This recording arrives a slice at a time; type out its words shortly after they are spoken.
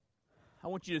I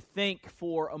want you to think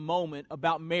for a moment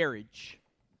about marriage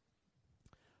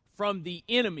from the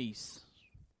enemy's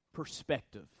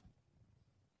perspective.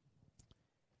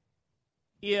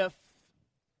 If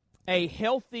a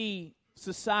healthy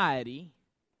society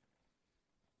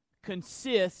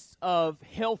consists of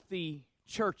healthy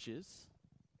churches,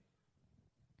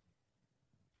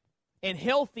 and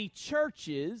healthy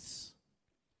churches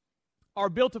are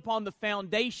built upon the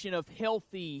foundation of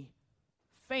healthy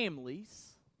families,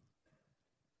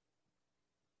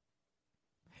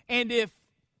 and if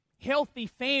healthy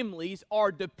families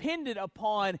are dependent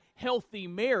upon healthy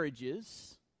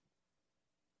marriages,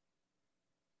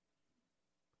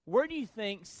 where do you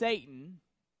think Satan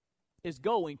is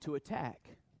going to attack?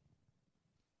 If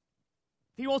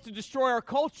he wants to destroy our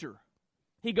culture,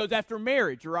 he goes after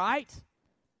marriage, right?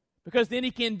 Because then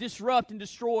he can disrupt and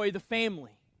destroy the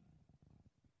family.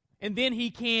 And then he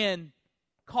can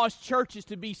cause churches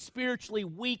to be spiritually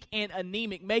weak and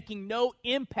anemic, making no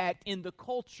impact in the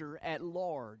culture at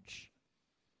large.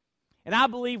 And I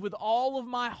believe with all of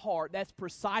my heart that's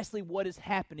precisely what is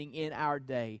happening in our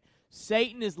day.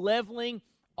 Satan is leveling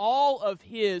all of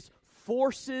his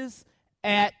forces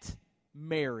at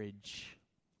marriage.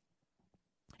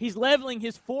 He's leveling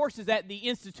his forces at the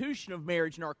institution of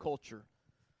marriage in our culture.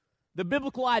 The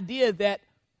biblical idea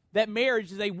that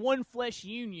marriage is a one-flesh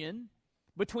union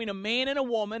between a man and a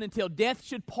woman until death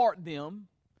should part them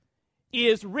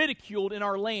is ridiculed in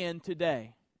our land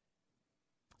today.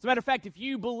 As a matter of fact, if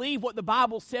you believe what the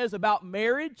Bible says about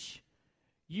marriage,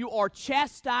 you are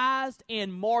chastised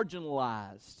and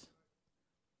marginalized.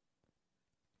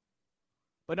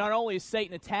 But not only is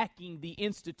Satan attacking the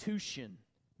institution,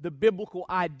 the biblical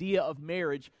idea of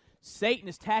marriage, Satan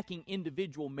is attacking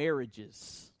individual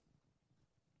marriages.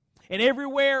 And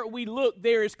everywhere we look,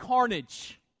 there is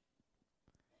carnage.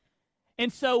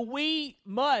 And so we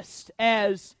must,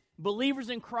 as believers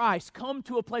in Christ, come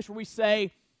to a place where we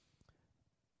say,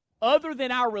 other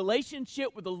than our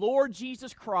relationship with the Lord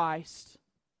Jesus Christ,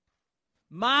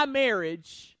 my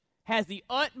marriage has the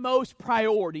utmost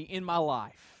priority in my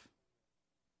life.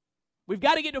 We've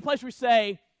got to get to a place where we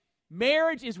say,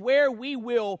 marriage is where we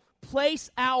will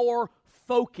place our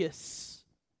focus.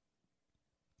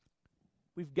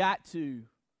 We've got to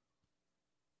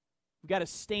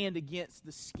stand against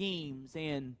the schemes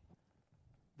and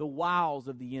the wiles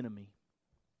of the enemy.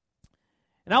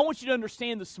 And I want you to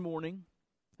understand this morning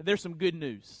that there's some good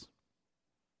news.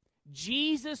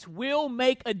 Jesus will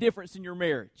make a difference in your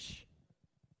marriage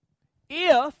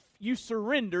if you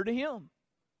surrender to Him.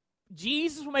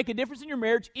 Jesus will make a difference in your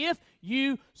marriage if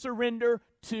you surrender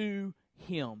to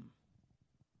Him.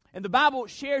 And the Bible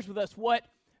shares with us what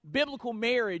biblical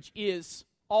marriage is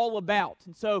all about.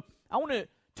 And so I want to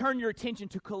turn your attention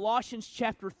to Colossians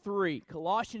chapter 3.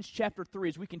 Colossians chapter 3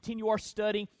 as we continue our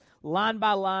study line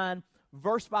by line,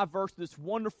 verse by verse, this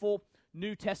wonderful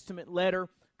New Testament letter.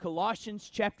 Colossians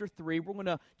chapter 3. We're going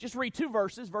to just read two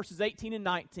verses, verses 18 and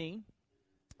 19.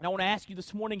 And I want to ask you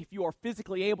this morning, if you are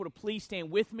physically able to please stand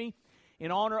with me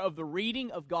in honor of the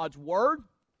reading of God's Word,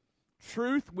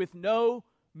 truth with no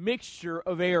mixture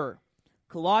of error.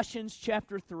 Colossians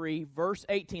chapter 3, verse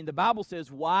 18. The Bible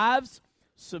says, "Wives,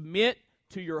 submit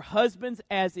to your husbands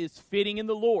as is fitting in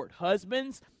the Lord.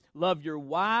 Husbands, love your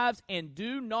wives and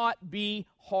do not be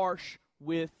harsh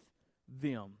with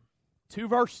them." Two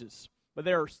verses, but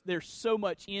there's so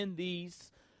much in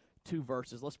these two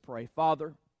verses. Let's pray.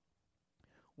 Father,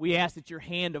 we ask that your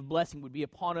hand of blessing would be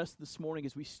upon us this morning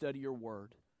as we study your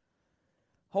word.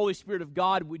 Holy Spirit of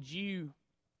God, would you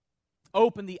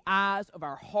open the eyes of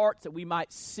our hearts that we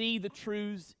might see the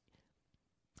truths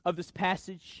of this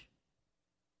passage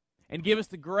and give us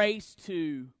the grace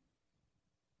to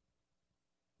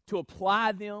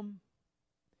apply them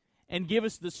and give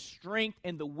us the strength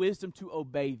and the wisdom to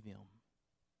obey them.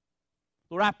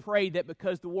 Lord, I pray that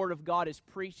because the Word of God is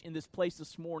preached in this place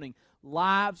this morning,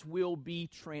 lives will be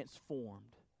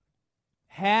transformed.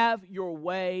 Have your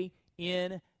way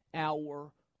in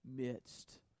our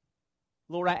midst.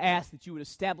 Lord, I ask that you would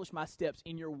establish my steps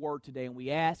in your Word today, and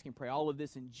we ask and pray all of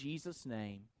this in Jesus'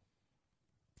 name.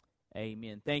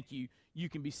 Amen. Thank you. You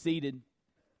can be seated.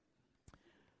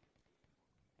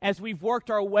 As we've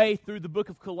worked our way through the book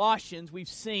of Colossians, we've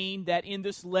seen that in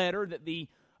this letter that the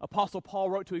Apostle Paul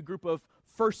wrote to a group of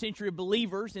first century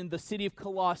believers in the city of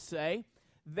Colossae,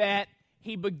 that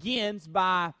he begins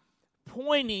by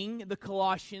pointing the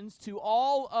Colossians to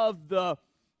all of the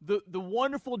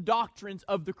wonderful doctrines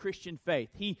of the Christian faith.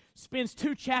 He spends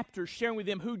 2 chapters sharing with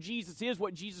them who Jesus is,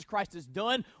 what Jesus Christ has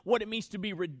done, what it means to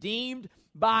be redeemed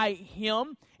by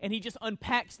Him, and he just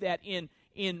unpacks that in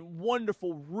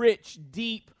wonderful, rich,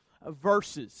 deep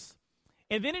verses.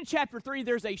 And then in chapter 3,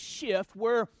 there's a shift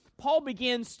where Paul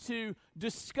begins to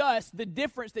discuss the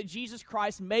difference that Jesus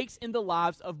Christ makes in the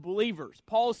lives of believers.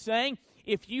 Paul's saying,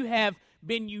 if you have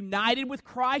been united with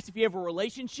Christ, if you have a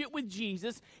relationship with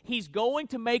Jesus, He's going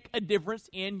to make a difference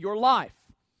in your life.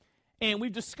 And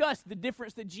we've discussed the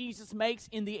difference that Jesus makes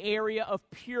in the area of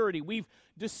purity. We've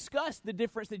discussed the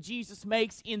difference that Jesus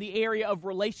makes in the area of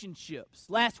relationships.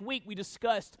 Last week we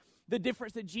discussed the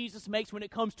difference that Jesus makes when it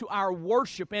comes to our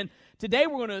worship. And today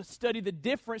we're going to study the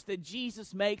difference that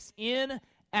Jesus makes in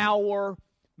our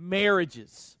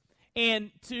marriages.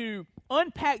 And to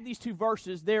unpack these two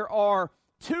verses, there are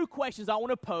two questions I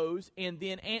want to pose and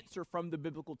then answer from the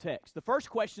biblical text. The first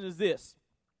question is this: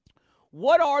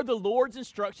 what are the Lord's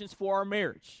instructions for our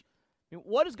marriage?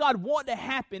 What does God want to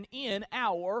happen in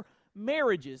our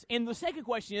marriages? And the second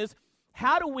question is,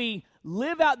 how do we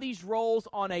live out these roles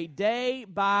on a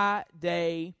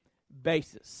day-by-day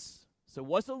basis? So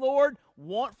what's the Lord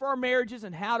want for our marriages,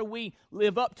 and how do we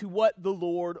live up to what the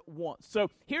Lord wants? So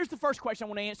here's the first question I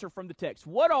want to answer from the text.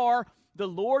 What are the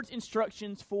Lord's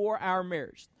instructions for our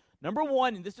marriage? Number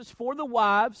one, and this is for the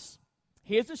wives,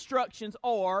 His instructions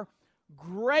are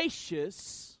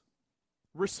gracious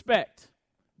respect.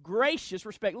 Gracious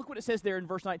respect. Look what it says there in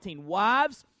verse 19.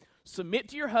 Wives, submit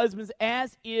to your husbands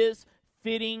as is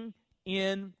fitting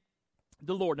in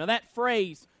the Lord. Now that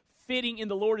phrase, fitting in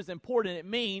the Lord, is important. It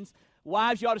means,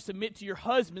 wives, you ought to submit to your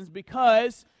husbands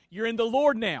because you're in the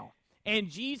Lord now. And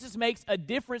Jesus makes a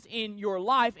difference in your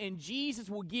life, and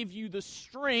Jesus will give you the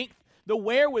strength, the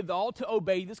wherewithal to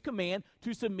obey this command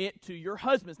to submit to your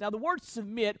husbands. Now the word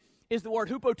submit is the word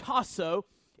hupotasso.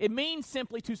 It means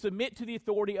simply to submit to the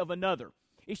authority of another.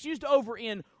 It's used over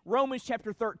in Romans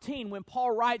chapter 13 when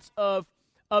Paul writes of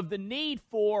the need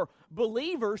for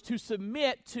believers to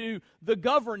submit to the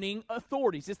governing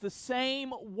authorities. It's the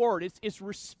same word. It's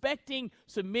respecting,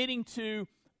 submitting to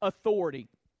authority.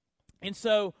 And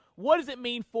so, what does it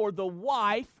mean for the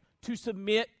wife to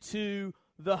submit to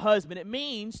the husband? It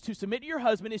means to submit to your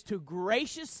husband is to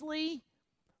graciously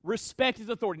respect his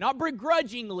authority. Not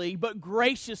begrudgingly, but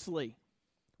graciously.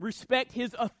 Respect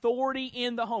his authority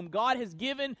in the home. God has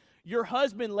given your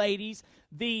husband, ladies,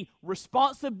 the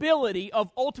responsibility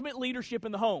of ultimate leadership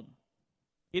in the home.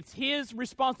 It's his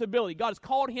responsibility. God has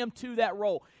called him to that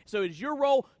role. So it's your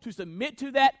role to submit to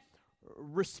that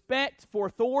respect for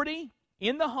authority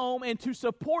in the home and to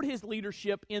support his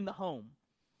leadership in the home.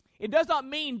 It does not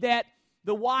mean that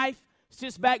the wife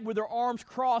sits back with her arms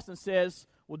crossed and says,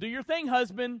 well, do your thing,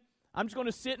 husband. I'm just going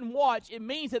to sit and watch. It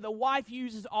means that the wife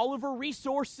uses all of her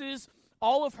resources,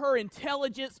 all of her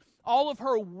intelligence, all of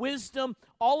her wisdom,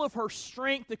 all of her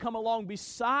strength to come along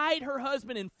beside her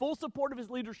husband in full support of his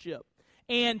leadership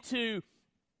and to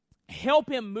help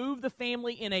him move the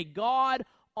family in a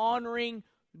God-honoring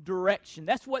direction.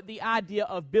 That's what the idea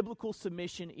of biblical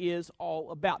submission is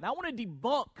all about. Now, I want to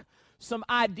debunk some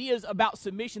ideas about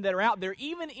submission that are out there,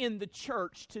 even in the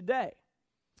church today.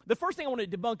 The first thing I want to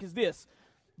debunk is this.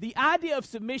 The idea of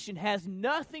submission has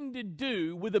nothing to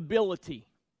do with ability.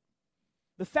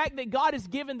 The fact that God has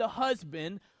given the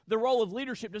husband the role of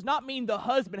leadership does not mean the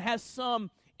husband has some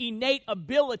innate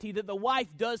ability that the wife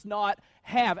does not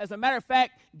have. As a matter of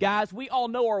fact, guys, we all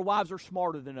know our wives are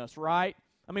smarter than us, right?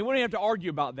 I mean, we don't have to argue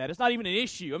about that. It's not even an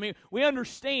issue. I mean, we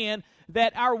understand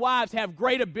that our wives have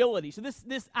great ability. So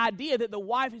this idea that the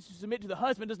wife is to submit to the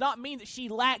husband does not mean that she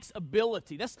lacks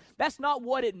ability. That's not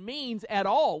what it means at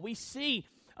all. We see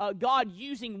God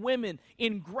using women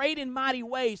in great and mighty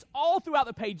ways all throughout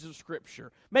the pages of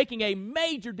Scripture, making a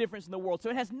major difference in the world.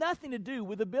 So it has nothing to do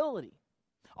with ability.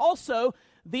 Also,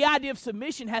 the idea of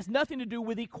submission has nothing to do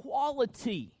with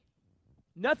equality.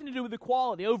 Nothing to do with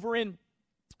equality. Over in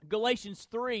Galatians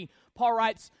 3, Paul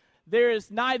writes, there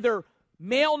is neither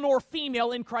male nor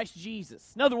female in Christ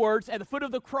Jesus. In other words, at the foot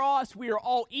of the cross, we are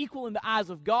all equal in the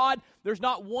eyes of God. There's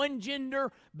not one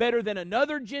gender better than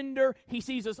another gender. He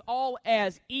sees us all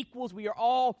as equals. We are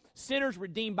all sinners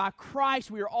redeemed by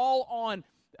Christ. We are all on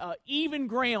even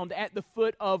ground at the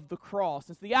foot of the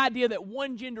cross. It's the idea that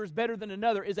one gender is better than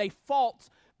another is a false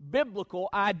biblical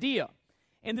idea.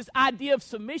 And this idea of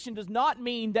submission does not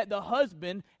mean that the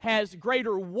husband has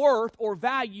greater worth or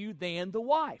value than the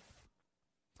wife.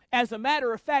 As a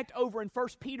matter of fact, over in 1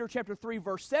 Peter chapter 3,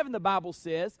 verse 7, the Bible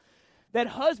says that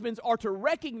husbands are to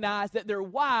recognize that their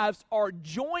wives are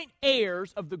joint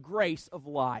heirs of the grace of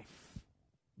life.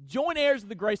 Joint heirs of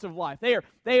the grace of life.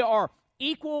 They are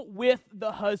equal with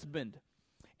the husband.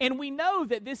 And we know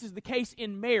that this is the case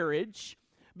in marriage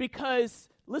because,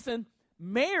 listen,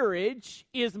 marriage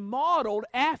is modeled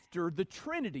after the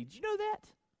Trinity. Did you know that?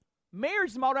 Marriage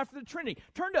is modeled after the Trinity.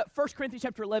 Turn to 1 Corinthians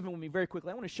chapter 11 with me very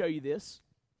quickly. I want to show you this.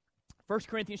 1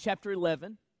 Corinthians chapter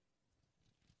 11.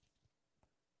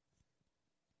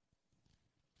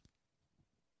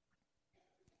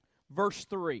 Verse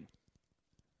 3.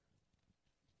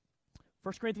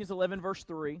 1 Corinthians 11, verse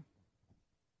 3.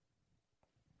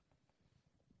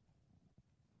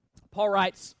 Paul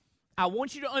writes, I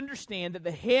want you to understand that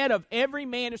the head of every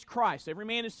man is Christ. Every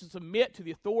man is to submit to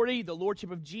the authority, the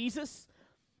lordship of Jesus.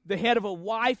 The head of a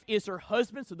wife is her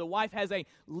husband, so the wife has a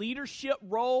leadership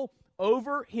role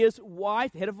over his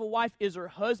wife. The head of a wife is her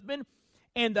husband,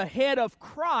 and the head of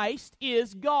Christ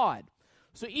is God.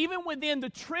 So even within the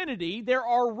Trinity, there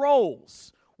are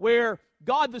roles where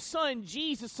God the Son,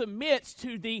 Jesus, submits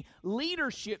to the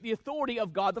leadership, the authority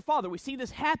of God the Father. We see this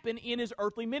happen in his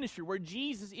earthly ministry, where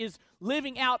Jesus is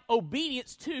living out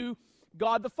obedience to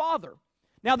God the Father.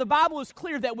 Now, the Bible is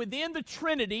clear that within the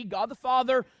Trinity, God the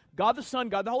Father, God the Son,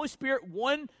 God the Holy Spirit,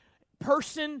 one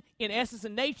person in essence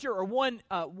and nature, or one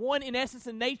in essence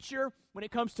and nature when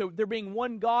it comes to there being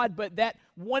one God, but that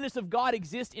oneness of God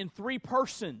exists in three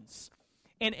persons.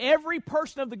 And every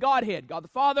person of the Godhead, God the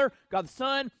Father, God the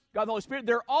Son, God the Holy Spirit,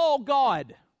 they're all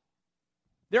God.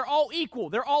 They're all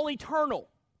equal. They're all eternal.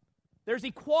 There's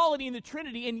equality in the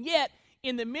Trinity, and yet,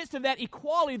 in the midst of that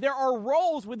equality, there are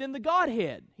roles within the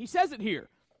Godhead. He says it here.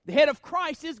 The head of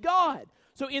Christ is God.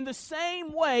 So in the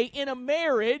same way, in a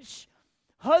marriage,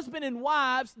 husband and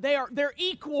wives, they're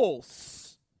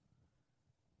equals.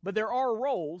 But there are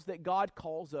roles that God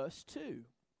calls us to.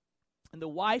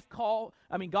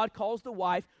 And God calls the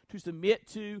wife to submit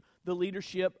to the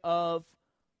leadership of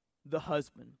the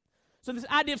husband. So this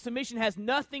idea of submission has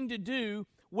nothing to do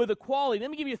with equality. Let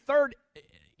me give you a third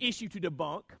issue to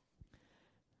debunk.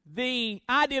 The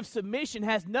idea of submission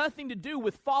has nothing to do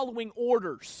with following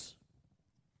orders.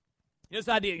 This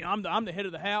idea, I'm the head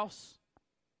of the house.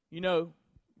 Do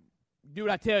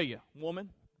what I tell you, woman.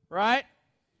 Right?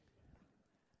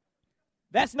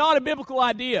 That's not a biblical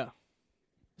idea.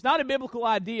 It's not a biblical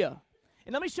idea.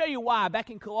 And let me show you why.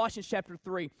 Back in Colossians chapter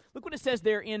 3. Look what it says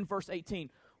there in verse 18.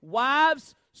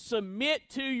 Wives, submit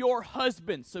to your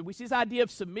husbands. So we see this idea of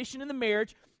submission in the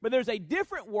marriage, but there's a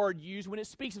different word used when it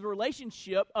speaks of the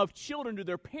relationship of children to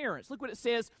their parents. Look what it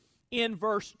says in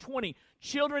verse 20.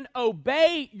 Children,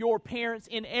 obey your parents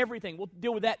in everything. We'll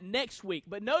deal with that next week.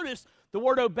 But notice the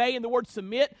word obey and the word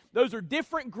submit, those are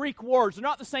different Greek words. They're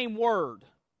not the same word.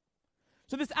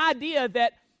 So this idea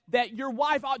that your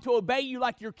wife ought to obey you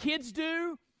like your kids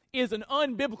do is an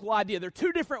unbiblical idea. They're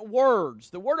two different words.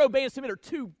 The word obey and submit are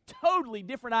two totally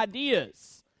different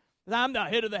ideas. I'm the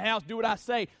head of the house, do what I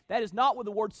say. That is not what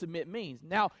the word submit means.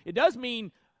 Now, it does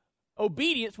mean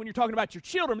obedience when you're talking about your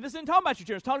children, but this isn't talking about your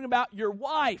children. It's talking about your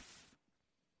wife.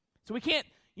 So we can't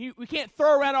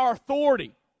throw around our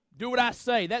authority. Do what I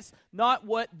say. That's not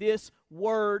what this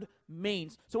word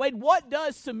means. So, Wade, what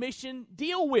does submission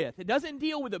deal with? It doesn't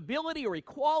deal with ability or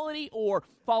equality or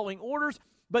following orders,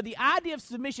 but the idea of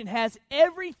submission has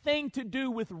everything to do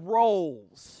with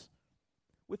roles.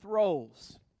 With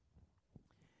roles.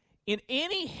 In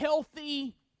any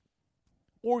healthy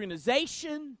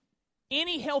organization,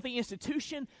 any healthy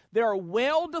institution, there are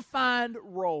well-defined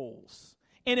roles.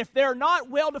 And if there are not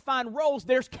well-defined roles,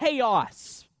 there's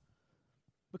chaos.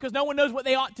 Because no one knows what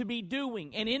they ought to be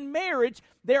doing. And in marriage,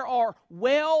 there are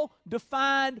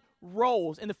well-defined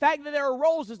roles. And the fact that there are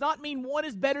roles does not mean one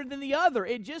is better than the other.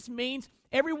 It just means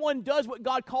everyone does what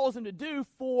God calls them to do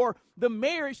for the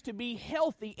marriage to be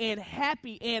healthy and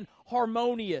happy and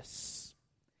harmonious.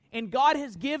 And God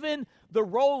has given the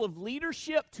role of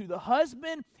leadership to the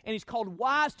husband, and He's called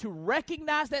wives to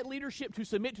recognize that leadership, to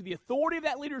submit to the authority of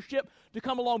that leadership, to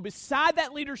come along beside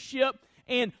that leadership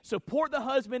and support the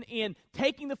husband in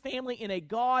taking the family in a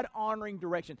God-honoring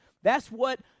direction. That's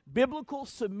what biblical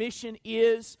submission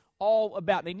is all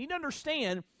about. They need to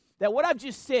understand that what I've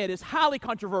just said is highly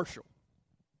controversial.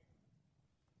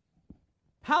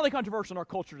 Highly controversial in our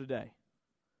culture today.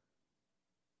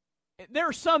 There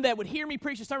are some that would hear me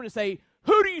preach a sermon and say,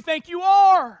 "Who do you think you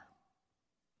are?"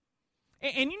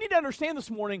 And you need to understand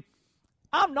this morning,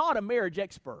 I'm not a marriage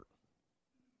expert.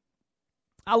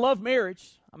 I love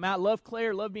marriage. I love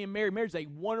Claire, love being married. Marriage is a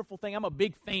wonderful thing. I'm a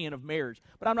big fan of marriage.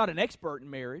 But I'm not an expert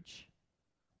in marriage.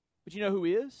 But you know who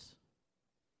is?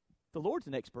 The Lord's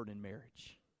an expert in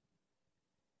marriage.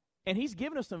 And He's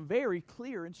given us some very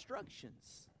clear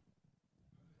instructions.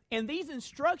 And these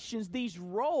instructions, these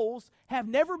roles, have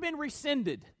never been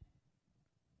rescinded.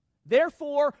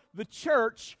 Therefore, the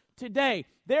church today,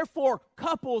 therefore,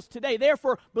 couples today,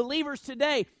 therefore, believers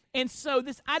today. And so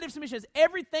this idea of submission has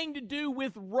everything to do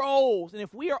with roles. And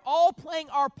if we are all playing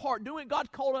our part, doing what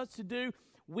God called us to do,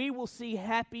 we will see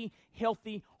happy,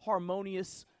 healthy,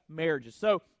 harmonious marriages.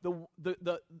 So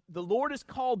the Lord has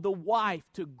called the wife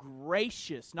to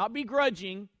gracious, not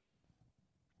begrudging,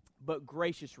 but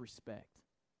gracious respect.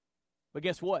 But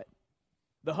guess what?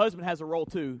 The husband has a role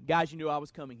too. Guys, you knew I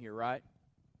was coming here, right?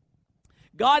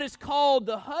 God has called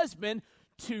the husband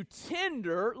to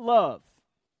tender love.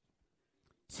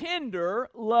 Tender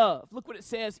love. Look what it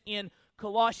says in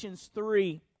Colossians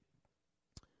 3,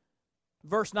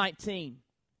 verse 19.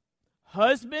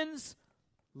 Husbands,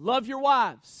 love your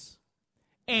wives,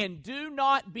 and do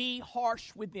not be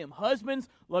harsh with them. Husbands,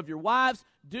 love your wives,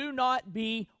 do not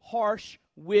be harsh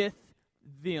with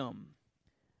them.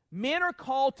 Men are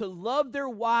called to love their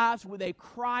wives with a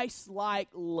Christ-like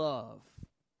love.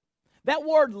 That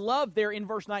word love there in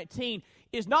verse 19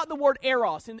 is not the word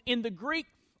eros. In the Greek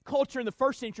culture in the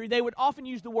first century, they would often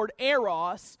use the word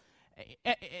eros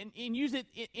and use it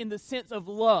in the sense of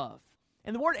love.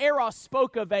 And the word eros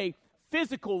spoke of a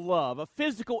physical love, a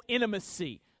physical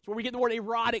intimacy. It's where we get the word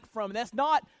erotic from. And that's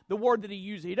not the word that he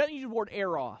uses. He doesn't use the word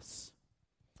eros.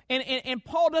 And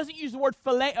Paul doesn't use the word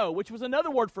phileo, which was another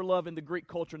word for love in the Greek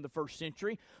culture in the first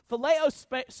century. Phileo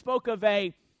spoke of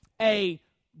a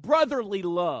brotherly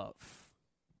love.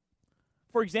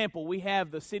 For example, we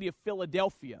have the city of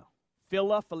Philadelphia.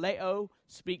 Phileo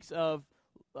speaks of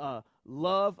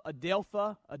love.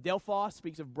 Adelphos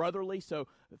speaks of brotherly. So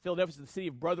Philadelphia is the city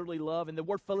of brotherly love. And the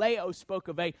word phileo spoke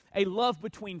of a love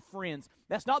between friends.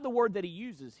 That's not the word that he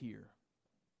uses here.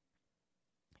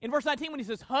 In verse 19, when he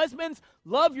says, husbands,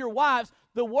 love your wives,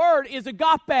 the word is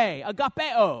agape,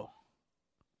 agapeo.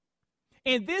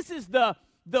 And this is the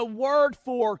word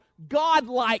for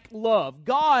God-like love,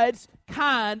 God's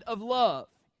kind of love.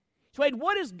 So, Wade,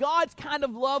 what does God's kind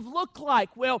of love look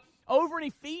like? Well, over in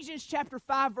Ephesians chapter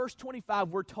 5, verse 25,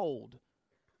 we're told.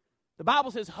 The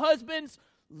Bible says, husbands,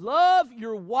 love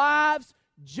your wives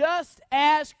just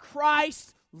as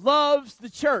Christ loves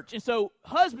the church. And so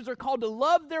husbands are called to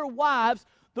love their wives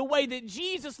the way that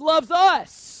Jesus loves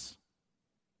us.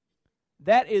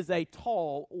 That is a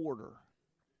tall order.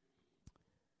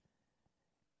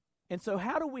 And so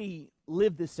how do we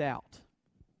live this out?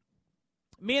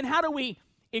 Men, how do we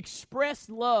express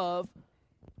love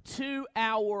to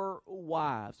our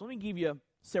wives? Let me give you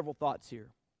several thoughts here.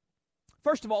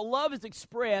 First of all, love is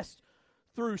expressed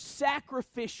through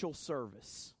sacrificial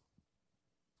service.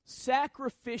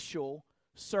 Sacrificial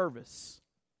service.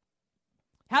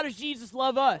 How does Jesus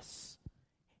love us?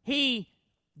 He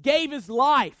gave his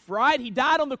life, right? He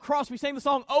died on the cross. We sang the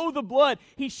song, Oh, the Blood.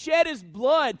 He shed his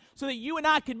blood so that you and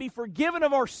I could be forgiven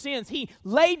of our sins. He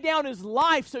laid down his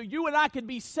life so you and I could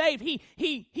be saved.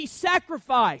 He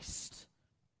sacrificed.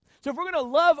 So if we're going to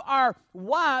love our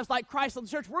wives like Christ loved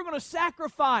the church, we're going to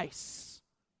sacrifice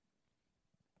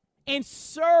and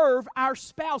serve our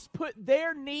spouse, put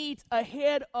their needs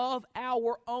ahead of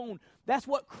our own. That's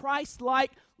what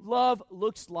Christ-like love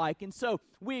looks like. And so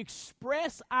we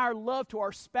express our love to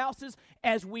our spouses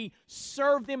as we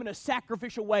serve them in a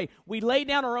sacrificial way. We lay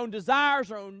down our own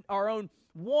desires, our own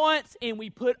wants, and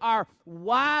we put our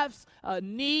wives'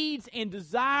 needs and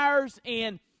desires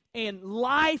and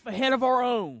life ahead of our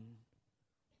own.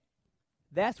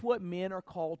 That's what men are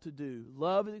called to do.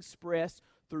 Love is expressed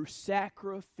through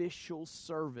sacrificial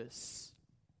service.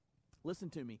 Listen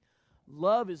to me.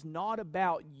 Love is not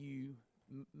about you,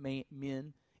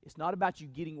 men. It's not about you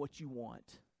getting what you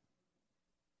want.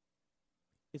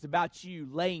 It's about you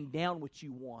laying down what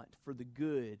you want for the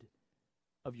good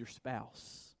of your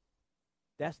spouse.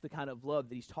 That's the kind of love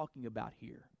that he's talking about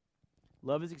here.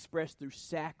 Love is expressed through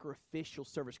sacrificial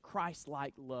service,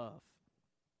 Christ-like love.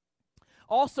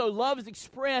 Also, love is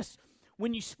expressed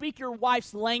when you speak your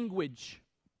wife's language.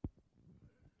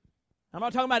 I'm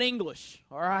not talking about English,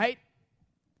 all right?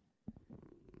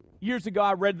 Years ago,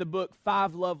 I read the book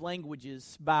 5 Love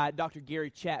Languages by Dr. Gary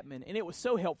Chapman, and it was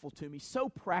so helpful to me, so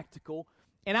practical,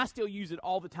 and I still use it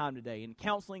all the time today. In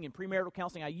counseling and premarital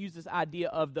counseling, I use this idea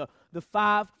of the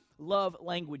 5 love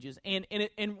languages. And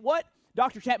what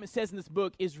Dr. Chapman says in this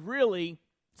book is really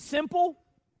simple,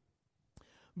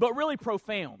 but really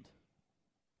profound.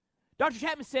 Dr.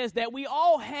 Chapman says that we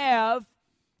all have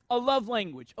a love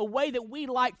language, a way that we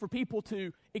like for people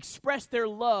to express their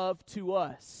love to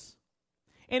us.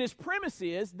 And his premise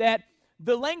is that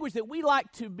the language that we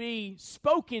like to be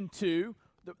spoken to,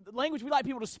 the language we like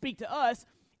people to speak to us,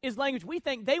 is language we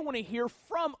think they want to hear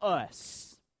from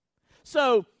us.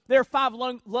 So there are 5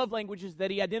 love languages that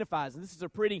he identifies, and this is a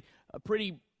pretty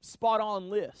spot-on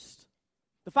list.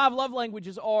 The 5 love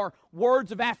languages are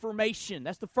words of affirmation.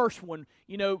 That's the first one.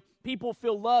 You know, people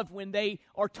feel loved when they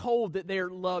are told that they're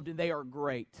loved and they are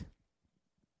great.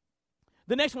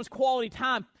 The next one's quality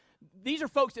time. These are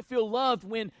folks that feel loved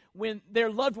when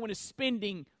their loved one is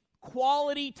spending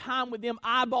quality time with them,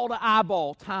 eyeball to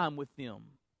eyeball time with them.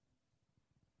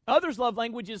 Others' love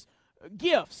language is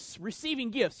gifts,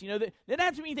 receiving gifts. You know, they don't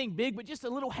have to be anything big, but just a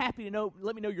little happy to know,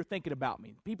 let me know you're thinking about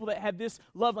me. People that have this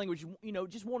love language, you know,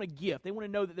 just want a gift. They want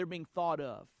to know that they're being thought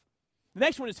of. The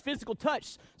next one is physical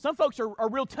touch. Some folks are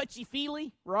real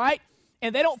touchy-feely, right?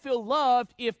 And they don't feel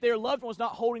loved if their loved one's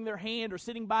not holding their hand or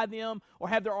sitting by them or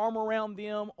have their arm around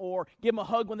them or give them a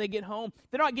hug when they get home.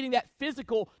 If they're not getting that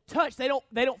physical touch, they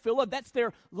don't feel loved. That's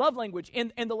their love language.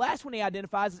 And the last one he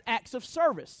identifies is acts of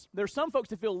service. There are some folks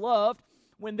that feel loved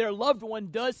when their loved one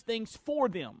does things for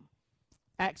them.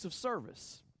 Acts of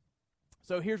service.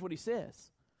 So here's what he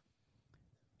says.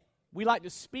 We like to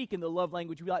speak in the love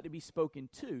language we like to be spoken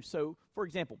to. So, for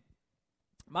example,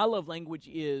 my love language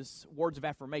is words of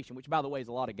affirmation, which, by the way, is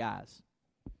a lot of guys.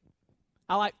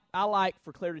 I like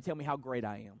for Claire to tell me how great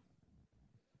I am.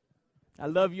 I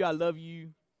love you,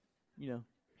 you know.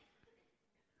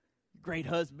 Great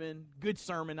husband, good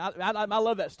sermon. I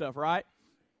love that stuff, right?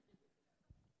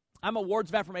 I'm a words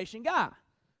of affirmation guy.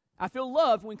 I feel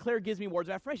loved when Claire gives me words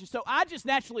of affirmation. So I just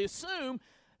naturally assume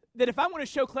that if I'm going to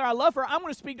show Claire I love her, I'm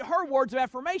going to speak to her words of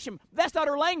affirmation. That's not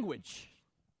her language.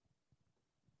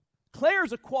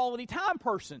 Claire's a quality time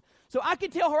person. So I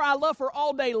can tell her I love her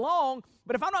all day long,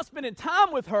 but if I'm not spending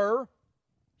time with her,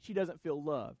 she doesn't feel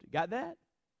loved. Got that?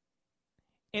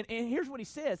 And here's what he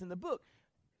says in the book.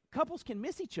 Couples can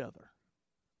miss each other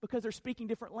because they're speaking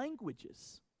different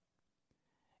languages.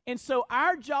 And so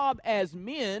our job as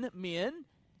men,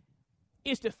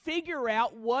 is to figure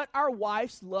out what our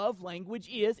wife's love language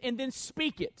is and then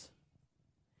speak it.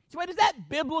 So wait, is that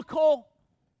biblical?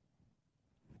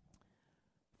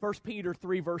 1 Peter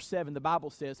 3, verse 7, the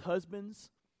Bible says, husbands,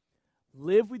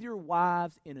 live with your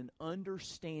wives in an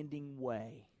understanding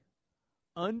way.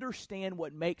 Understand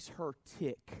what makes her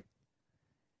tick.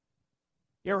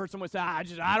 You ever heard someone say,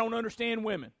 I don't understand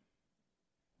women?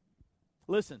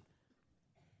 Listen,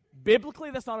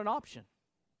 biblically, that's not an option.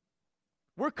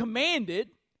 We're commanded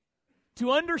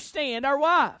to understand our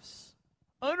wives.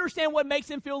 Understand what makes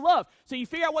them feel loved. So you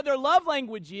figure out what their love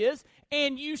language is,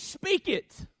 and you speak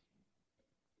it.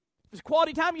 If it's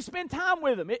quality time, you spend time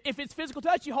with them. If it's physical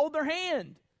touch, you hold their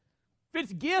hand. If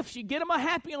it's gifts, you get them a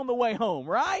happy on the way home,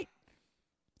 right?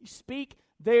 You speak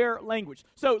their language.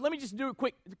 So let me just do a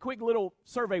quick little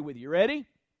survey with you. Ready?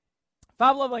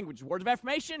 5 love languages. Words of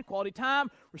affirmation, quality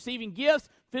time, receiving gifts,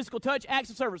 physical touch, acts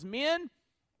of service. Men,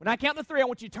 when I count to 3, I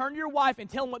want you to turn to your wife and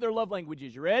tell them what their love language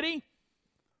is. You ready?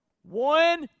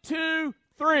 1, 2,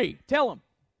 3. Tell them.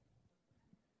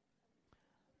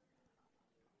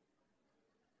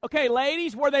 Okay,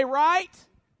 ladies, were they right?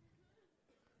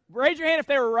 Raise your hand if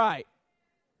they were right.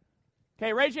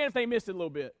 Okay, raise your hand if they missed it a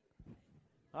little bit.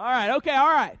 All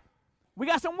right. We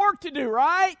got some work to do,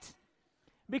 right?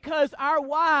 Because our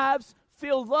wives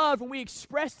feel loved when we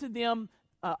express to them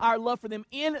our love for them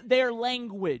in their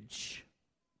language.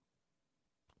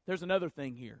 There's another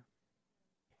thing here.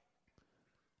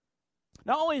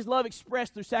 Not only is love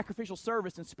expressed through sacrificial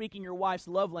service and speaking your wife's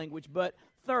love language, but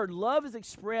third, love is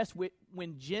expressed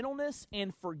when gentleness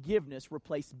and forgiveness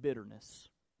replace bitterness.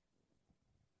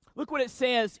 Look what it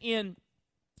says in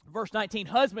verse 19.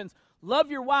 Husbands, love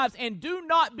your wives and do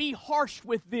not be harsh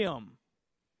with them.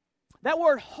 That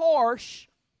word harsh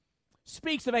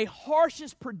speaks of a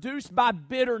harshness produced by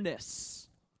bitterness.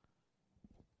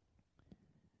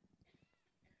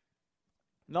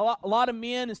 And a lot of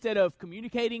men, instead of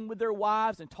communicating with their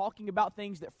wives and talking about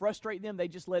things that frustrate them, they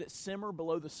just let it simmer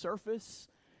below the surface,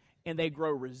 and they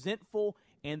grow resentful,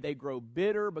 and they grow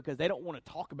bitter because they don't want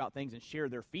to talk about things and share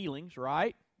their feelings,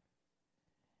 right?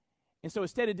 And so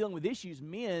instead of dealing with issues,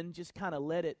 men just kind of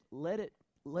let it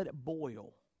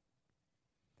boil.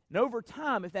 And over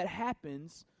time, if that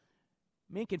happens,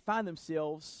 men can find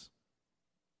themselves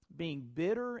being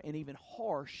bitter and even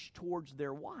harsh towards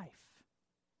their wife.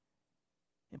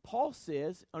 And Paul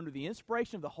says, under the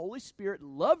inspiration of the Holy Spirit,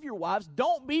 love your wives,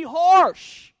 don't be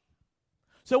harsh.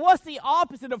 So what's the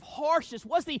opposite of harshness?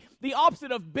 What's the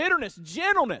opposite of bitterness?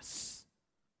 Gentleness.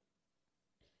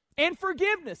 And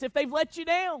forgiveness if they've let you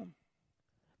down.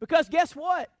 Because guess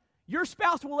what? Your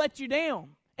spouse will let you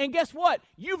down. And guess what?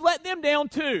 You've let them down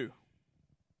too.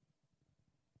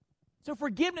 So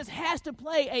forgiveness has to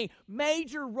play a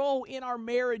major role in our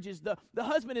marriages. The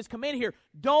husband is commanded here,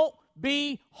 don't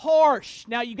be harsh.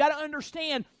 Now you got to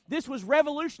understand, this was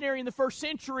revolutionary in the first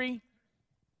century.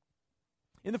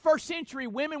 In the first century,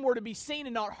 women were to be seen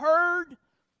and not heard.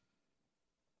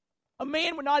 A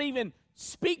man would not even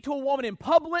speak to a woman in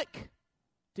public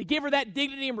to give her that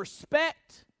dignity and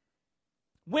respect.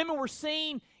 Women were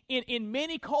seen in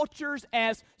many cultures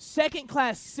as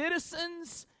second-class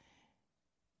citizens.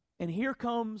 And here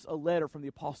comes a letter from the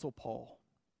Apostle Paul.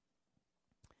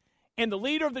 And the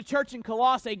leader of the church in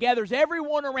Colossae gathers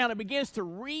everyone around and begins to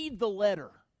read the letter.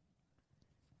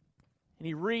 And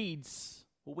he reads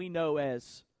what we know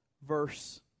as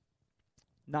verse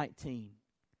 19.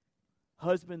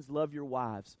 Husbands, love your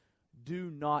wives. Do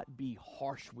not be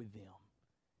harsh with them.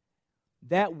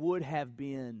 That would have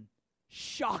been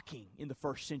shocking in the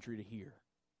first century to hear.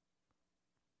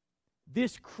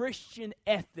 This Christian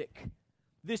ethic,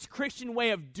 this Christian way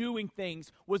of doing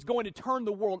things was going to turn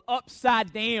the world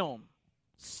upside down,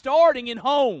 starting in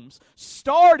homes,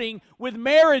 starting with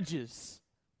marriages.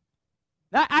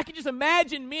 Now, I can just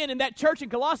imagine men in that church in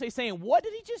Colossae saying, what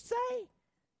did he just say?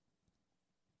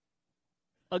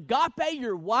 Agape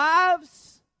your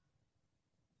wives,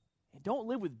 and don't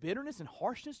live with bitterness and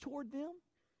harshness toward them.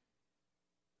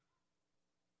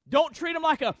 Don't treat them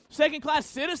like a second-class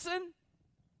citizen.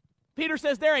 Peter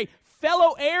says they're a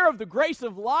fellow heir of the grace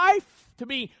of life, to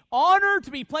be honored,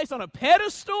 to be placed on a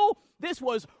pedestal. This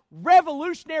was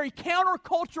revolutionary,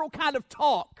 countercultural kind of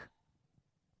talk.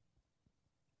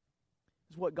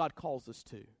 This is what God calls us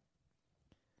to.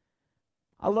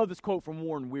 I love this quote from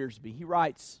Warren Wiersbe. He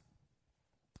writes,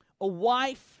 a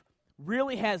wife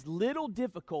really has little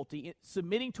difficulty in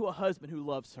submitting to a husband who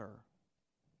loves her.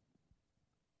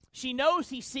 She knows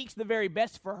he seeks the very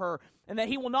best for her and that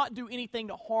he will not do anything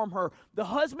to harm her. The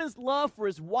husband's love for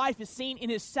his wife is seen in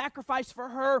his sacrifice for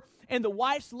her, and the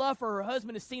wife's love for her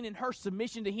husband is seen in her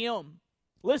submission to him.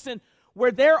 Listen,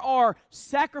 where there are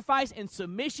sacrifice and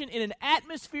submission in an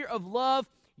atmosphere of love,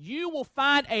 you will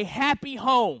find a happy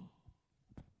home.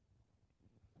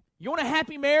 You want a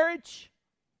happy marriage?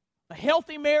 A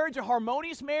healthy marriage? A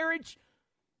harmonious marriage?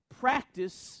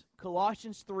 Practice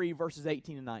Colossians 3, verses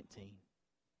 18 and 19.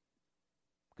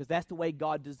 Because that's the way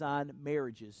God designed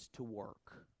marriages to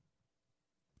work.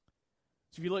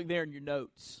 So if you look there in your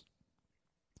notes,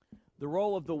 the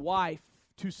role of the wife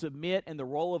to submit and the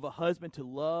role of a husband to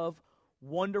love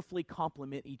wonderfully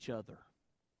complement each other.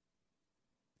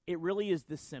 It really is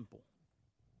this simple.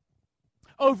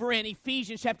 Over in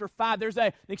Ephesians chapter 5, there's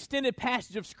an extended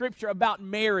passage of Scripture about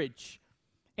marriage.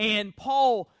 And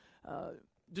Paul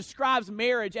describes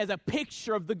marriage as a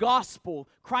picture of the gospel,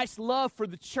 Christ's love for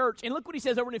the church. And look what he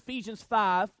says over in Ephesians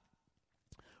 5,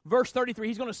 verse 33.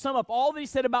 He's going to sum up all that he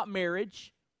said about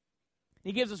marriage.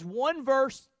 He gives us one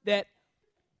verse that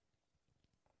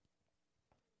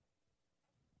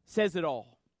says it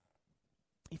all.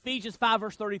 Ephesians 5,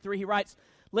 verse 33, he writes,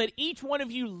 let each one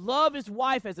of you love his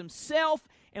wife as himself,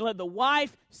 and let the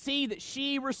wife see that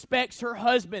she respects her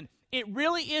husband. It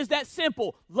really is that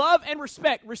simple. Love and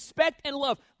respect. Respect and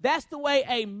love. That's the way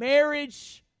a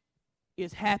marriage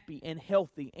is happy and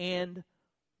healthy and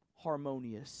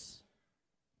harmonious.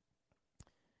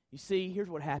 You see, here's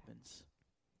what happens.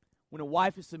 When a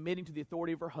wife is submitting to the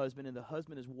authority of her husband and the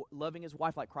husband is loving his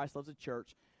wife like Christ loves the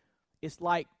church, it's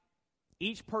like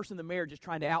each person in the marriage is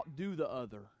trying to outdo the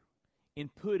other in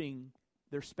putting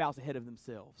their spouse ahead of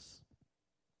themselves.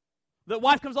 The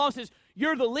wife comes along and says,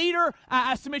 you're the leader.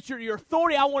 I submit your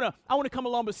authority. I want to come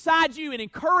along beside you and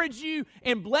encourage you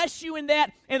and bless you in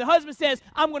that. And the husband says,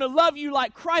 I'm going to love you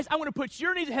like Christ. I'm going to put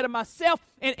your needs ahead of myself.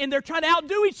 And they're trying to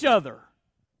outdo each other.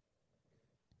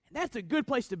 And that's a good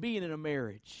place to be in a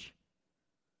marriage.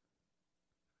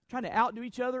 Trying to outdo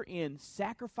each other in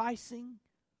sacrificing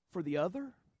for the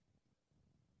other.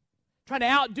 Trying to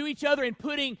outdo each other in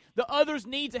putting the other's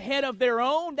needs ahead of their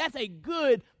own. That's a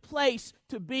good place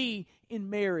to be in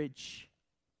marriage.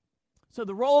 So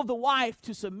the role of the wife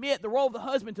to submit, the role of the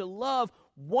husband to love,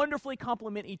 wonderfully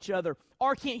complement each other.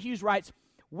 R. Kent Hughes writes,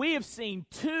 we have seen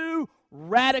two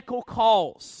radical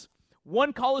calls.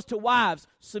 One call is to wives,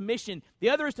 submission.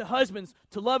 The other is to husbands,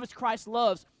 to love as Christ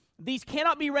loves. These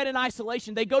cannot be read in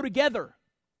isolation. They go together.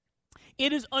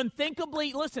 It is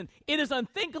unthinkably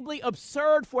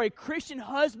absurd for a Christian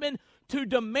husband to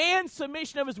demand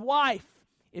submission of his wife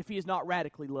if he is not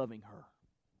radically loving her.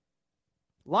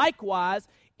 Likewise,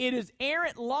 it is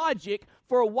errant logic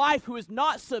for a wife who is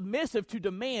not submissive to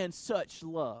demand such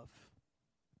love.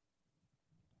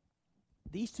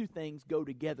 These two things go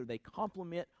together. They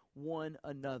complement one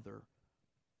another.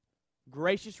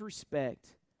 Gracious respect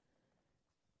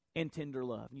and tender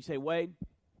love. And you say, Wade,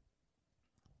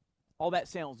 all that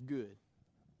sounds good.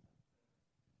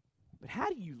 But how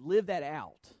do you live that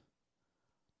out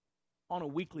on a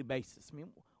weekly basis? I mean,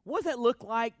 what does that look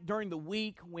like during the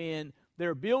week when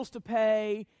there are bills to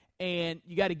pay and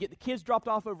you got to get the kids dropped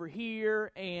off over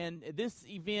here and this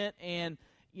event and,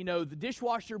 you know, the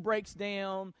dishwasher breaks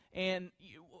down and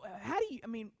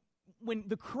when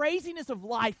the craziness of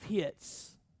life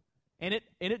hits, and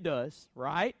it does,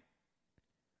 right?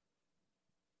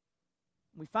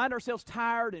 we find ourselves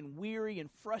tired and weary and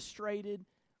frustrated,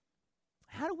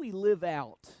 how do we live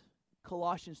out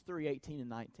Colossians 3:18 and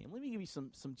 19? Let me give you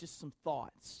some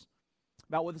thoughts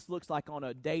about what this looks like on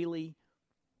a daily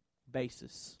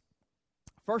basis.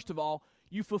 First of all,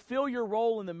 you fulfill your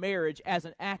role in the marriage as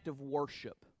an act of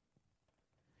worship.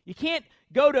 You can't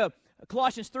go to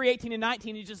Colossians 3:18 and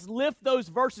 19 and just lift those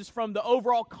verses from the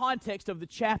overall context of the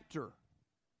chapter.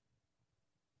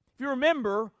 If you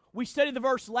remember, we studied the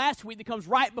verse last week that comes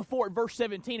right before it, verse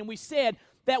 17, and we said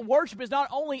that worship is not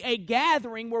only a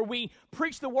gathering where we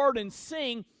preach the word and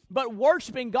sing, but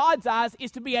worship in God's eyes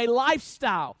is to be a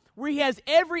lifestyle where He has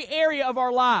every area of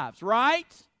our lives,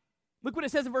 right? Look what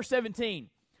it says in verse 17.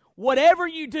 Whatever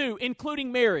you do,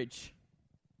 including marriage.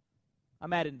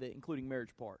 I'm adding the including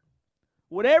marriage part.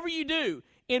 Whatever you do,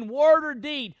 in word or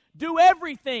deed, do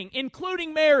everything,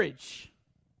 including marriage,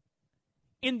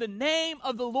 in the name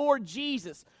of the Lord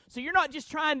Jesus. So you're not just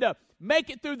trying to make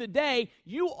it through the day.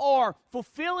 You are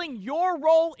fulfilling your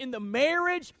role in the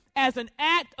marriage as an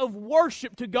act of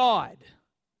worship to God.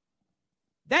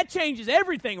 That changes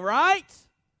everything, right?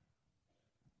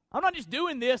 I'm not just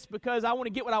doing this because I want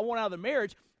to get what I want out of the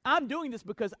marriage. I'm doing this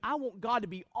because I want God to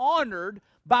be honored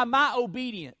by my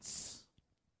obedience.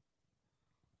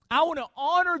 I want to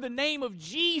honor the name of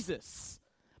Jesus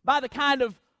by the kind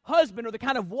of husband or the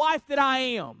kind of wife that I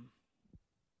am.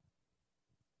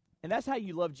 And that's how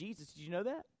you love Jesus. Did you know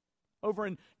that? Over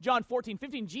in John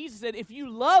 14:15, Jesus said, if you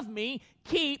love me,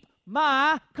 keep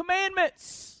my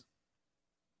commandments.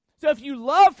 So if you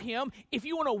love Him, if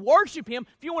you want to worship Him,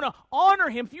 if you want to honor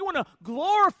Him, if you want to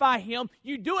glorify Him,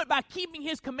 you do it by keeping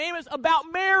His commandments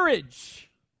about marriage.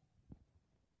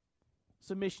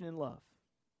 Submission and love.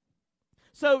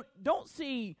 So don't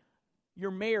see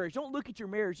your marriage, don't look at your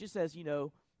marriage just as,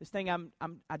 this thing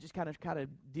I just kind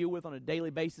of deal with on a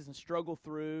daily basis and struggle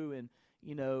through, and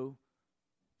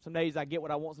some days I get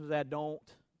what I want, some days I don't.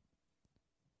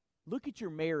 Look at your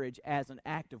marriage as an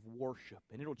act of worship,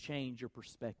 and it'll change your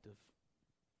perspective.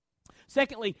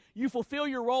 Secondly, you fulfill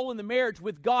your role in the marriage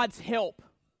with God's help.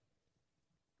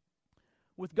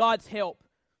 With God's help.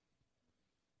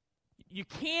 You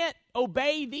can't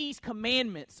obey these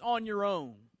commandments on your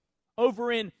own.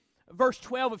 Over in verse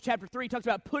 12 of chapter 3, it talks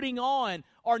about putting on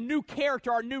our new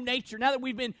character, our new nature. Now that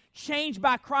we've been changed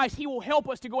by Christ, He will help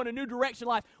us to go in a new direction in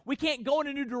life. We can't go in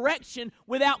a new direction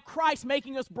without Christ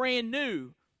making us brand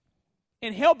new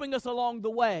and helping us along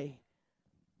the way.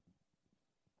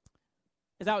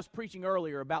 As I was preaching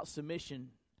earlier about submission,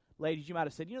 ladies, you might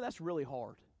have said, that's really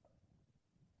hard.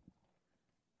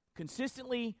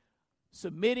 Consistently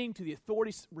submitting to the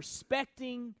authorities,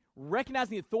 respecting,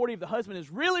 recognizing the authority of the husband is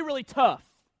really, really tough.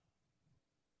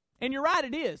 And you're right,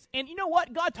 it is. And you know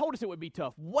what? God told us it would be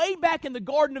tough. Way back in the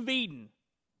Garden of Eden.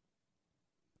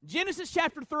 Genesis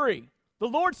chapter 3. The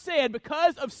Lord said,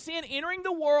 because of sin entering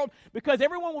the world, because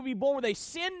everyone will be born with a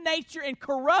sin nature and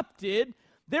corrupted,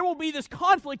 there will be this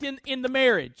conflict in the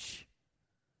marriage.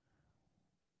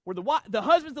 Where the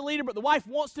husband's the leader, but the wife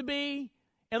wants to be.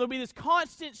 And there'll be this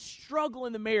constant struggle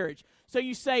in the marriage. So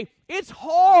you say, it's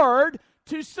hard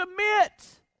to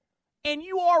submit. And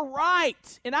you are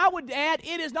right. And I would add,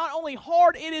 it is not only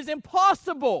hard, it is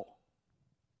impossible.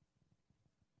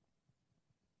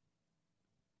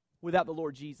 Without the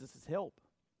Lord Jesus' help.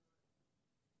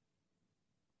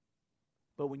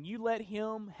 But when you let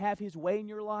Him have His way in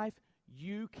your life,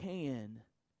 you can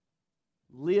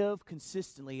live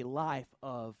consistently a life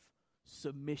of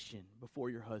submission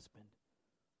before your husband.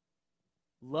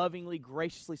 Lovingly,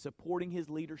 graciously supporting his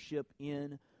leadership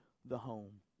in the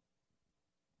home.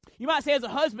 You might say as a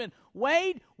husband,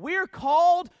 Wade, we're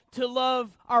called to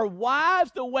love our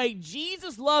wives the way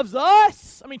Jesus loves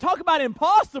us. Talk about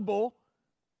impossible.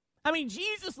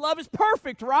 Jesus' love is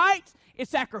perfect, right? It's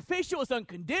sacrificial, it's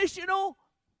unconditional.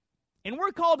 And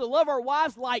we're called to love our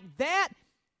wives like that.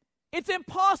 It's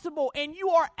impossible, and you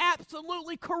are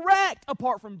absolutely correct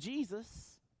apart from Jesus.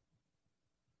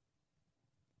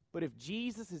 But if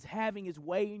Jesus is having His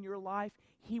way in your life,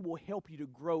 He will help you to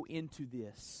grow into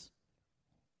this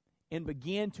and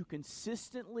begin to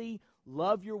consistently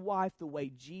love your wife the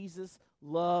way Jesus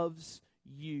loves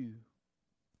you.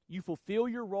 You fulfill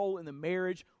your role in the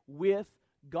marriage with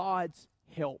God's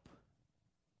help.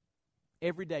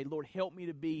 Every day, Lord, help me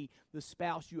to be the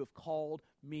spouse You have called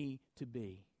me to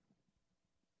be.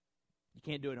 You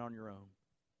can't do it on your own.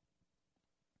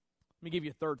 Let me give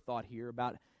you a third thought here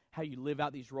about how you live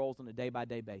out these roles on a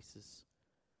day-by-day basis.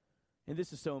 And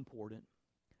this is so important.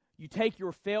 You take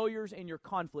your failures and your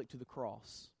conflict to the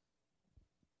cross.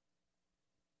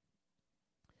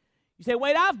 You say,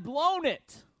 wait, I've blown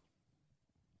it.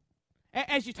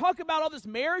 As you talk about all this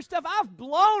marriage stuff, I've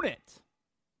blown it.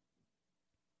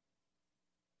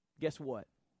 Guess what?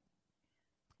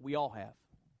 We all have.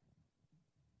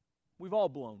 We've all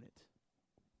blown it.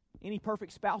 Any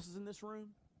perfect spouses in this room?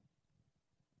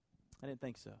 I didn't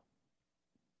think so.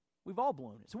 We've all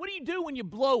blown it. So what do you do when you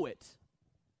blow it?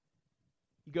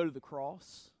 You go to the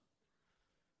cross.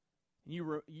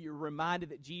 You're reminded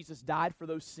that Jesus died for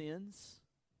those sins.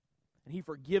 And He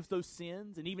forgives those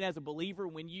sins. And even as a believer,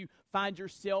 when you find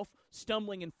yourself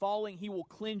stumbling and falling, He will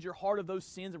cleanse your heart of those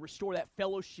sins and restore that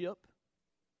fellowship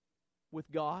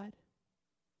with God.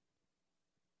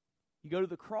 You go to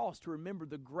the cross to remember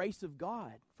the grace of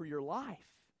God for your life.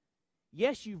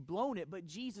 Yes, you've blown it, but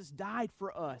Jesus died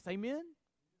for us. Amen?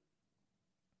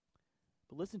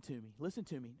 But listen to me. Listen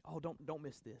to me. Oh, don't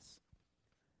miss this.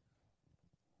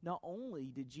 Not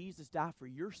only did Jesus die for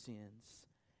your sins,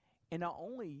 and not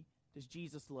only does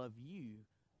Jesus love you,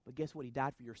 but guess what? He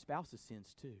died for your spouse's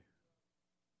sins too.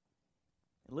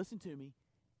 And listen to me.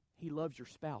 He loves your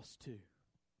spouse too.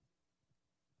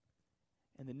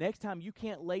 And the next time you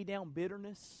can't lay down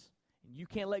bitterness, and you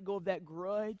can't let go of that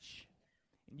grudge,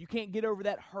 and you can't get over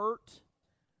that hurt,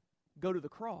 go to the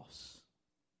cross.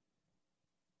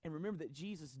 And remember that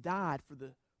Jesus died for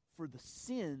the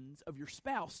sins of your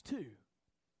spouse too.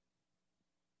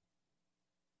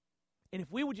 And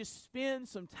if we would just spend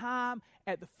some time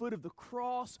at the foot of the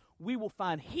cross, we will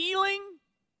find healing,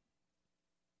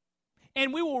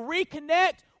 and we will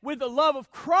reconnect with the love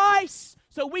of Christ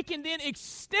so we can then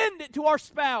extend it to our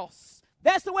spouse.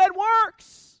 That's the way it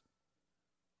works.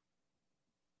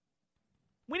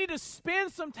 We need to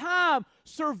spend some time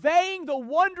surveying the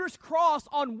wondrous cross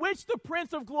on which the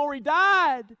Prince of Glory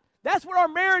died. That's what our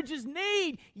marriages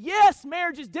need. Yes,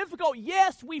 marriage is difficult.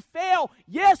 Yes, we fail.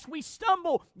 Yes, we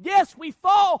stumble. Yes, we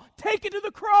fall. Take it to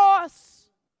the cross.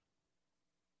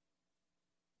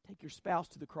 Take your spouse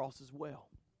to the cross as well.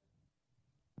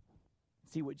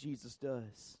 See what Jesus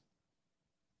does.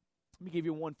 Let me give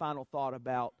you one final thought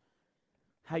about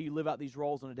how you live out these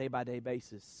roles on a day-by-day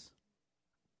basis.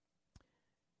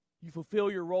 You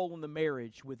fulfill your role in the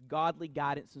marriage with godly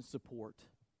guidance and support.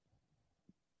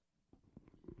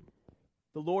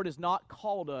 The Lord has not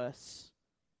called us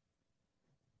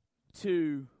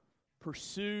to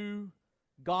pursue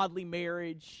godly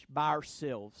marriage by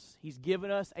ourselves. He's given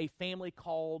us a family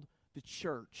called the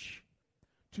church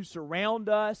to surround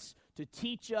us, to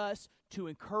teach us, to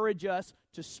encourage us,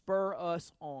 to spur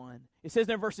us on. It says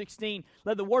there in verse 16,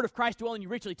 let the word of Christ dwell in you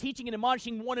richly, teaching and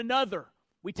admonishing one another.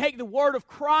 We take the word of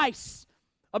Christ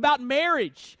about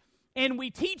marriage, and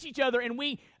we teach each other, and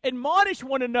we admonish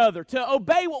one another to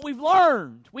obey what we've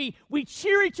learned. We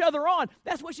cheer each other on.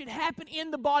 That's what should happen in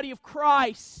the body of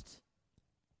Christ.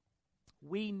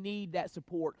 We need that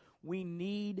support. We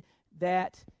need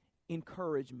that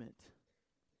encouragement.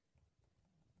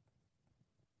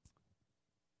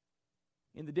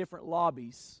 In the different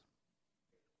lobbies,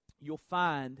 you'll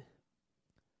find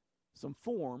some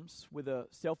forms with a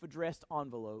self-addressed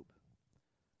envelope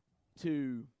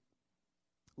to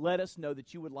let us know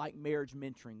that you would like marriage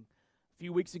mentoring. A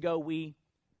few weeks ago, we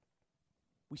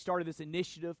started this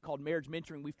initiative called Marriage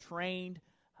Mentoring. We've trained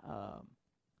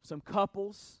some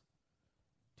couples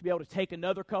to be able to take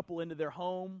another couple into their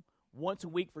home once a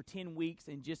week for 10 weeks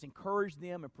and just encourage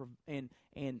them and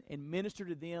minister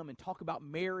to them and talk about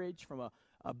marriage from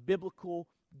a biblical,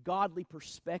 godly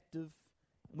perspective.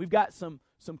 We've got some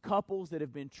couples that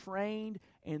have been trained,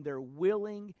 and they're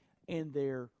willing and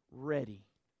they're ready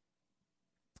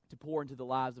to pour into the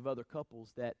lives of other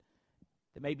couples that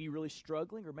may be really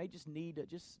struggling or may just need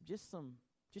just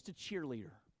a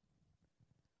cheerleader.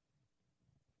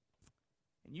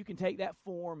 And you can take that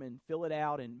form and fill it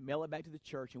out and mail it back to the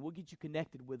church, and we'll get you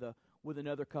connected with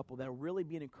another couple that'll really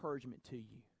be an encouragement to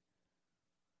you.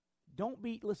 Don't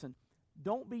be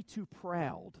too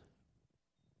proud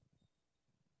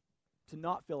to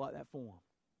not fill out that form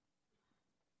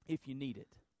if you need it.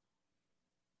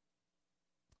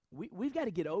 We've got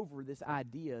to get over this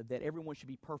idea that everyone should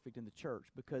be perfect in the church,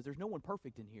 because there's no one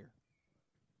perfect in here.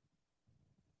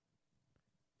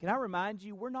 Can I remind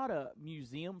you, we're not a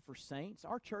museum for saints.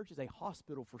 Our church is a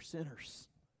hospital for sinners,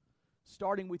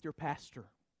 starting with your pastor.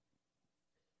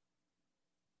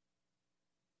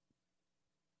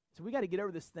 So we got to get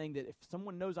over this thing that if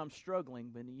someone knows I'm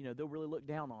struggling, then they'll really look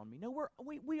down on me. No,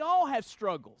 we all have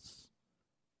struggles.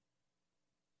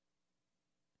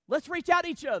 Let's reach out to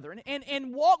each other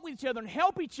and walk with each other and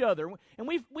help each other. And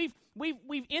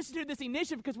we've instituted this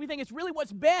initiative because we think it's really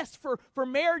what's best for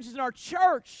marriages in our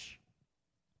church.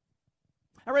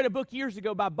 I read a book years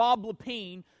ago by Bob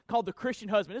Lepine called The Christian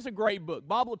Husband. It's a great book.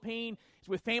 Bob Lepine is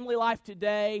with Family Life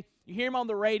Today. You hear him on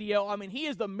the radio. I mean, he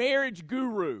is the marriage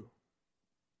guru.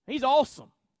 He's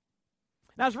awesome.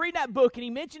 And I was reading that book, and he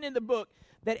mentioned in the book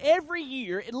that every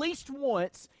year, at least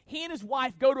once, he and his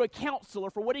wife go to a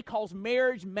counselor for what he calls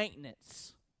marriage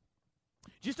maintenance.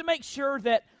 Just to make sure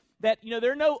that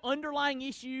there are no underlying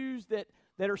issues that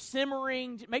are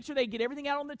simmering. Make sure they get everything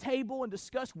out on the table and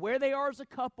discuss where they are as a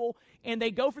couple, and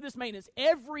they go for this maintenance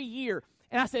every year.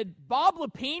 And I said, Bob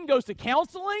Lepine goes to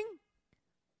counseling?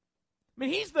 I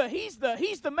mean, he's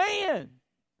the man.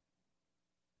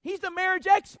 He's the marriage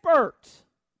expert.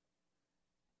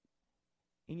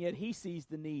 And yet he sees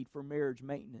the need for marriage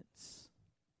maintenance.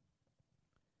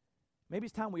 Maybe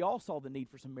it's time we all saw the need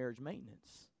for some marriage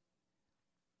maintenance.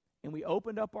 And we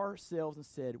opened up ourselves and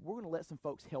said, we're going to let some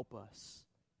folks help us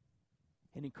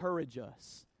and encourage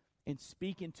us and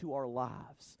speak into our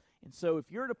lives. And so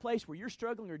if you're at a place where you're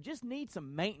struggling or just need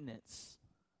some maintenance,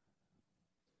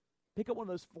 pick up one of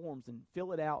those forms and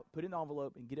fill it out, put it in an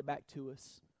envelope, and get it back to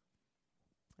us.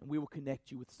 And we will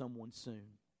connect you with someone soon.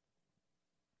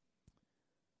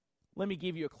 Let me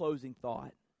give you a closing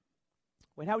thought.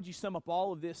 Wait, how would you sum up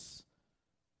all of this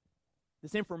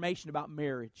information about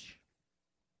marriage?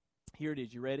 Here it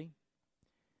is. You ready?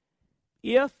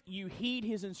 If you heed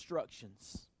his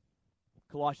instructions,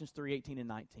 Colossians 3:18 and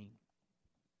 19,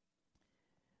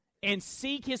 and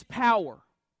seek his power,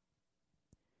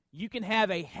 you can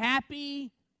have a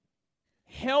happy,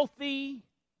 healthy,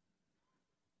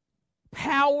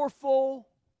 powerful,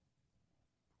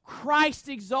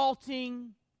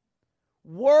 Christ-exalting,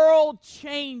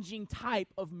 world-changing type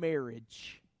of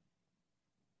marriage.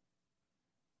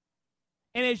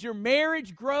 And as your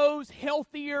marriage grows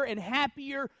healthier and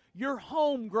happier, your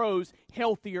home grows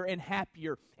healthier and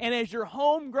happier. And as your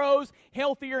home grows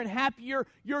healthier and happier,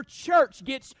 your church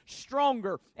gets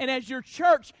stronger. And as your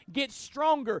church gets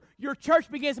stronger, your church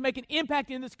begins to make an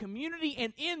impact in this community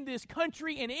and in this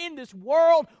country and in this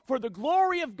world for the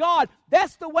glory of God.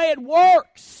 That's the way it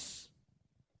works.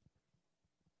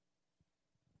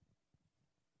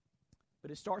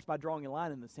 But it starts by drawing a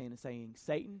line in the sand and saying,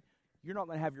 Satan, you're not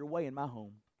going to have your way in my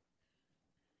home.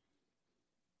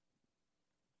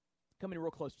 Come in real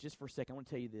close just for a second. I want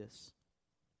to tell you this.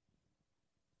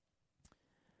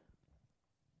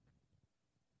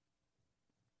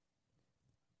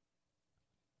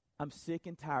 I'm sick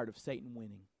and tired of Satan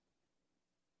winning.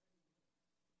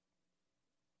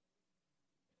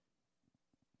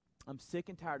 I'm sick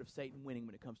and tired of Satan winning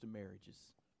when it comes to marriages,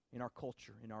 in our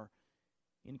culture,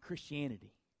 in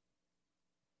Christianity.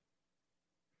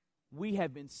 We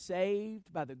have been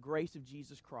saved by the grace of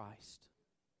Jesus Christ.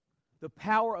 The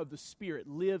power of the Spirit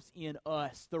lives in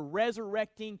us. The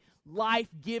resurrecting,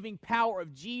 life-giving power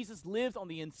of Jesus lives on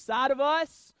the inside of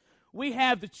us. We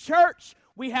have the church.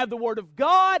 We have the Word of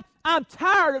God. I'm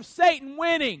tired of Satan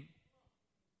winning.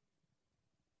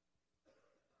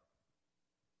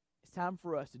 It's time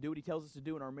for us to do what He tells us to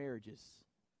do in our marriages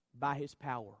by His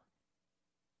power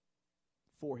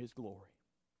for His glory.